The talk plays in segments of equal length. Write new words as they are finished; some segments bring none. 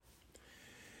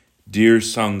Dear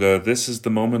Sangha, this is the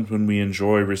moment when we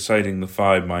enjoy reciting the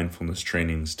 5 mindfulness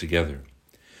trainings together.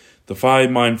 The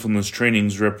 5 mindfulness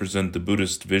trainings represent the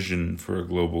Buddhist vision for a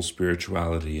global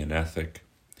spirituality and ethic.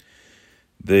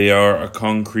 They are a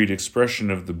concrete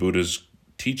expression of the Buddha's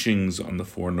teachings on the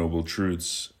 4 Noble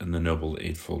Truths and the Noble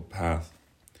Eightfold Path.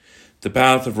 The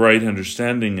path of right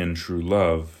understanding and true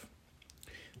love,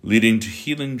 leading to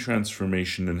healing,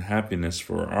 transformation, and happiness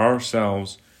for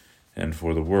ourselves and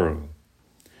for the world.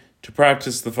 To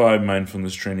practice the 5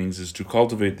 mindfulness trainings is to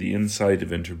cultivate the insight of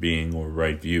interbeing or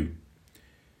right view.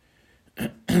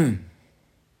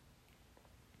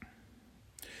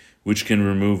 Which can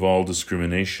remove all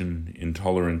discrimination,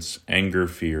 intolerance, anger,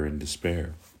 fear, and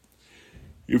despair.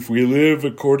 If we live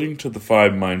according to the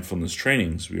 5 mindfulness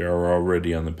trainings, we are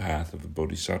already on the path of the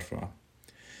Bodhisattva.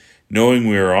 Knowing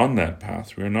we are on that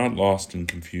path, we are not lost in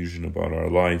confusion about our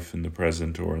life in the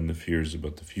present or in the fears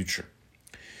about the future.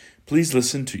 Please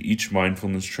listen to each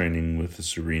mindfulness training with a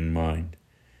serene mind.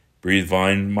 Breathe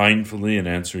mindfully and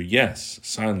answer yes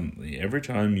silently every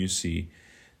time you see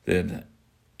that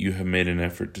you have made an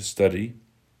effort to study,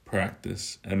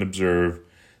 practice, and observe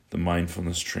the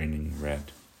mindfulness training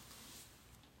read.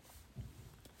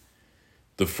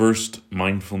 The first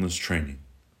mindfulness training,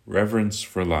 reverence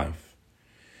for life.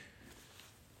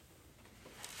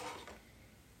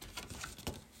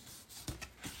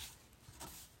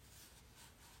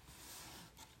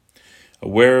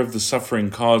 Aware of the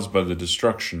suffering caused by the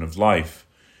destruction of life,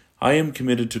 I am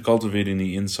committed to cultivating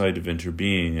the insight of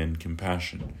interbeing and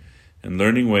compassion, and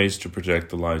learning ways to protect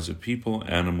the lives of people,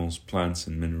 animals, plants,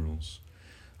 and minerals.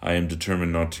 I am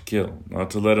determined not to kill, not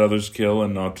to let others kill,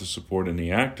 and not to support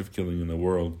any act of killing in the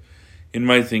world, in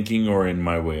my thinking or in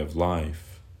my way of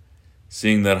life.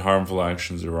 Seeing that harmful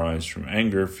actions arise from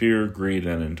anger, fear, greed,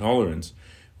 and intolerance,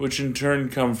 which in turn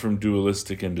come from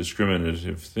dualistic and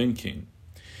discriminative thinking,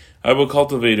 I will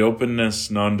cultivate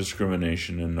openness,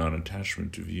 non-discrimination, and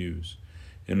non-attachment to views,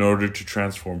 in order to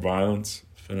transform violence,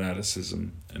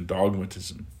 fanaticism, and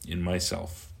dogmatism in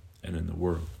myself and in the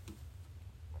world.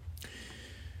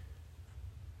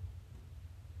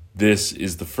 This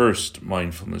is the first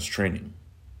mindfulness training.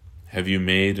 Have you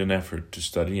made an effort to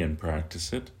study and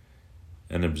practice it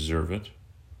and observe it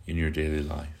in your daily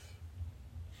life?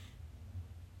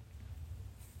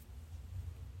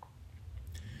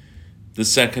 The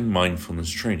second mindfulness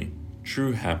training,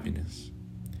 true happiness.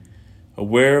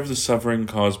 Aware of the suffering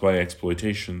caused by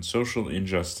exploitation, social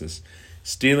injustice,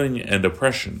 stealing, and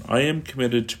oppression, I am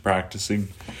committed to practicing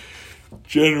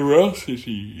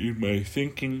generosity in my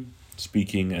thinking,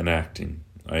 speaking, and acting.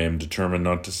 I am determined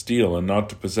not to steal and not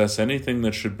to possess anything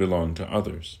that should belong to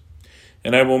others.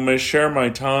 And I will share my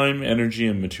time, energy,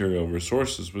 and material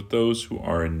resources with those who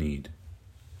are in need.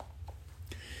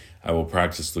 I will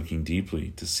practice looking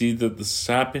deeply to see that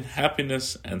the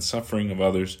happiness and suffering of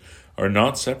others are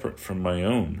not separate from my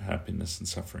own happiness and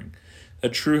suffering,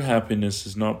 that true happiness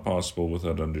is not possible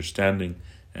without understanding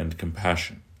and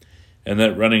compassion, and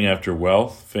that running after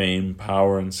wealth, fame,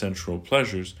 power, and sensual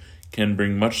pleasures can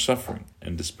bring much suffering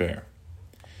and despair.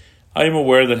 I am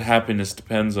aware that happiness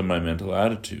depends on my mental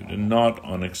attitude and not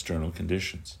on external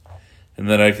conditions, and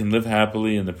that I can live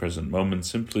happily in the present moment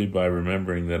simply by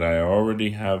remembering that I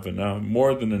already have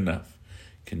more than enough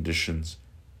conditions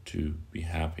to be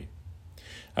happy.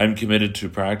 I am committed to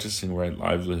practicing right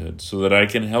livelihood so that I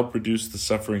can help reduce the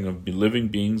suffering of living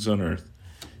beings on earth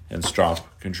and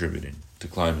stop contributing to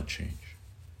climate change.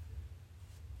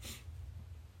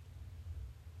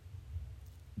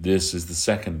 This is the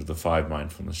second of the 5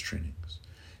 mindfulness trainings.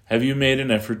 Have you made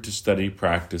an effort to study,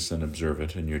 practice, and observe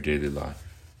it in your daily life?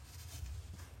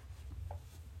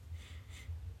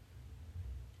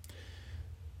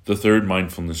 The third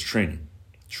mindfulness training,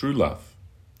 true love.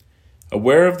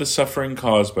 Aware of the suffering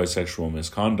caused by sexual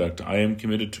misconduct, I am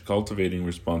committed to cultivating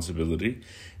responsibility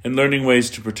and learning ways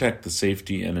to protect the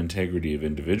safety and integrity of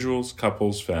individuals,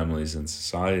 couples, families, and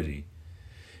society.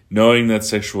 Knowing that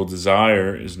sexual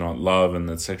desire is not love and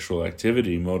that sexual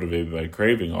activity motivated by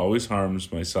craving always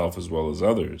harms myself as well as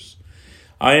others,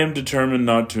 I am determined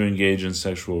not to engage in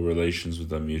sexual relations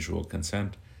without mutual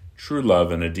consent, true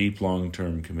love, and a deep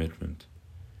long-term commitment.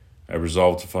 I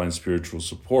resolve to find spiritual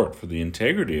support for the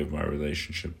integrity of my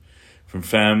relationship from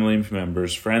family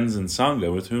members, friends, and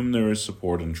Sangha with whom there is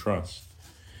support and trust.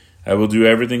 I will do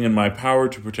everything in my power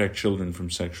to protect children from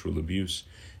sexual abuse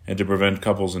and to prevent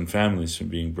couples and families from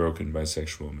being broken by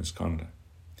sexual misconduct.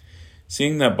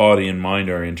 Seeing that body and mind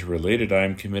are interrelated, I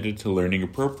am committed to learning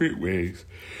appropriate ways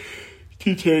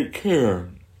to take care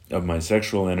of my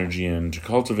sexual energy and to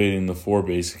cultivating the 4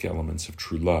 basic elements of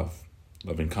true love: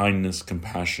 loving kindness,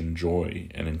 compassion, joy,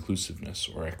 and inclusiveness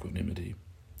or equanimity.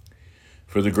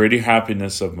 for the greater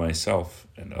happiness of myself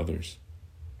and others.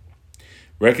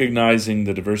 Recognizing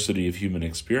the diversity of human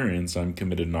experience, I'm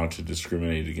committed not to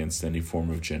discriminate against any form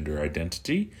of gender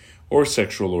identity or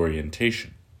sexual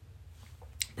orientation.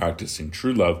 Practicing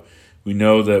true love, we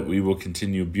know that we will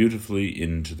continue beautifully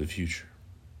into the future.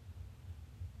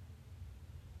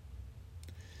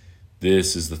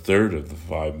 This is the third of the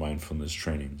 5 mindfulness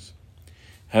trainings.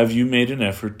 Have you made an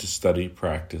effort to study,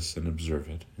 practice, and observe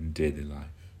it in daily life?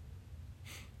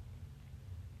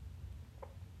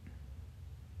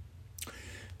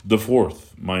 The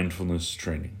 4th mindfulness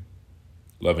training,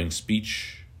 loving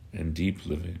speech and deep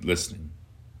listening.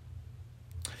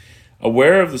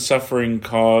 Aware of the suffering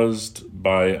caused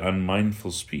by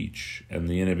unmindful speech and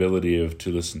the inability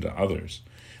to listen to others,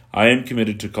 I am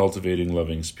committed to cultivating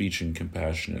loving speech and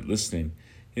compassionate listening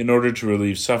in order to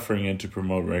relieve suffering and to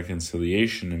promote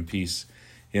reconciliation and peace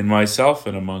in myself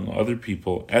and among other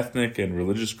people, ethnic and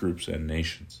religious groups, and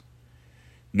nations.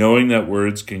 Knowing that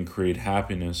words can create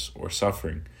happiness or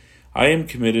suffering, I am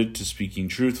committed to speaking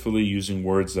truthfully using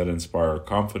words that inspire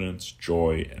confidence,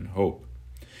 joy, and hope.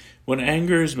 When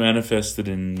anger is manifesting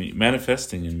in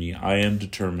me, I am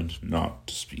determined not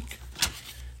to speak.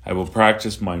 I will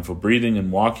practice mindful breathing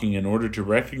and walking in order to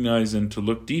recognize and to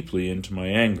look deeply into my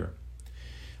anger.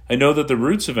 I know that the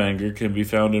roots of anger can be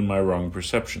found in my wrong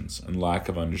perceptions and lack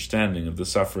of understanding of the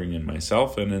suffering in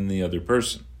myself and in the other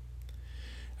person.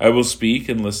 I will speak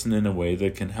and listen in a way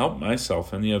that can help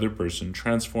myself and the other person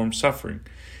transform suffering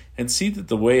and see that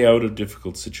the way out of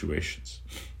difficult situations.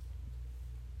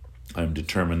 I am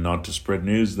determined not to spread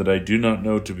news that I do not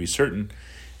know to be certain,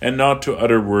 and not to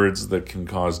utter words that can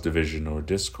cause division or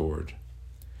discord.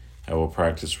 I will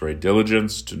practice right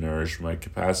diligence to nourish my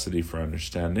capacity for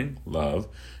understanding, love,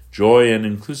 joy, and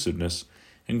inclusiveness,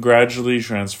 and gradually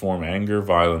transform anger,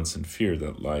 violence, and fear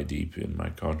that lie deep in my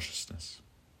consciousness.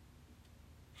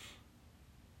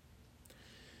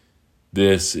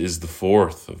 This is the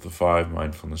 4th of the 5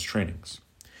 mindfulness trainings.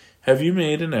 Have you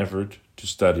made an effort to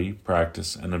study,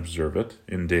 practice, and observe it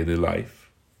in daily life?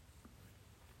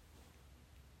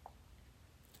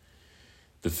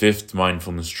 The 5th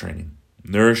mindfulness training,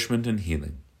 nourishment and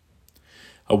healing.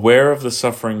 Aware of the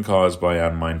suffering caused by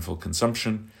unmindful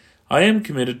consumption, I am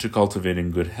committed to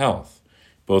cultivating good health,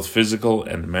 both physical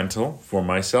and mental, for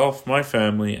myself, my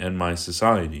family, and my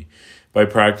society, by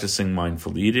practicing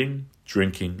mindful eating,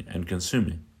 drinking, and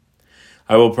consuming.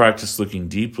 I will practice looking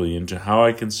deeply into how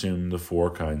I consume the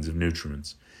 4 kinds of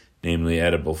nutriments, namely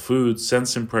edible foods,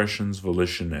 sense impressions,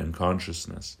 volition, and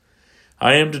consciousness.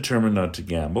 I am determined not to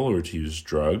gamble or to use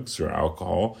drugs or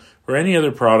alcohol or any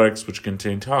other products which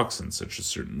contain toxins, such as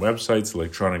certain websites,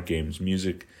 electronic games,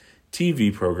 music,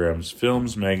 TV programs,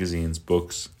 films, magazines,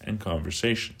 books, and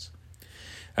conversations.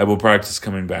 I will practice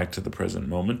coming back to the present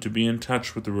moment to be in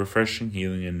touch with the refreshing,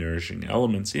 healing, and nourishing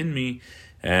elements in me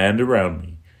and around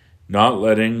me, not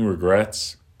letting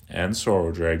regrets and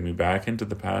sorrow drag me back into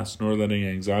the past, nor letting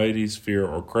anxieties, fear,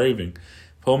 or craving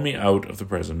pull me out of the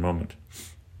present moment.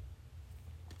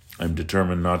 I'm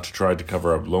determined not to try to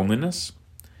cover up loneliness,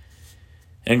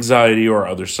 anxiety, or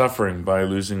other suffering by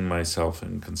losing myself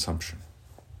in consumption.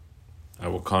 I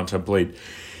will contemplate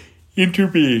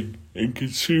interbeing and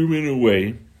consume in a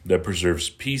way that preserves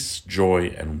peace, joy,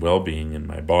 and well-being in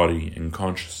my body and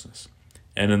consciousness,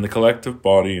 and in the collective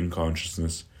body and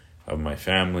consciousness of my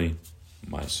family,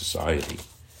 my society,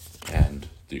 and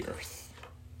the earth.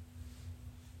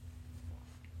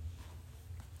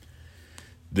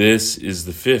 This is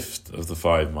the 5th of the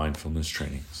 5 mindfulness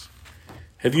trainings.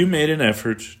 Have you made an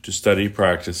effort to study,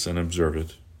 practice, and observe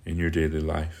it in your daily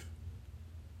life?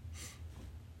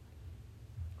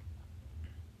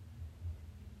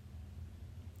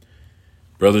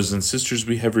 Brothers and sisters,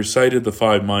 we have recited the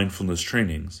 5 mindfulness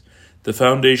trainings, the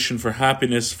foundation for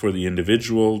happiness for the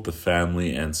individual, the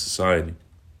family, and society.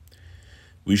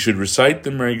 We should recite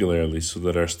them regularly so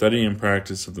that our study and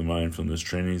practice of the mindfulness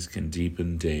trainings can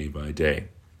deepen day by day.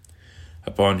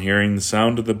 Upon hearing the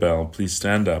sound of the bell, please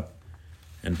stand up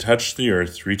and touch the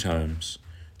earth 3 times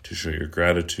to show your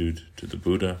gratitude to the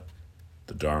Buddha,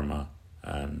 the Dharma,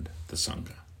 and the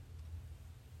Sangha.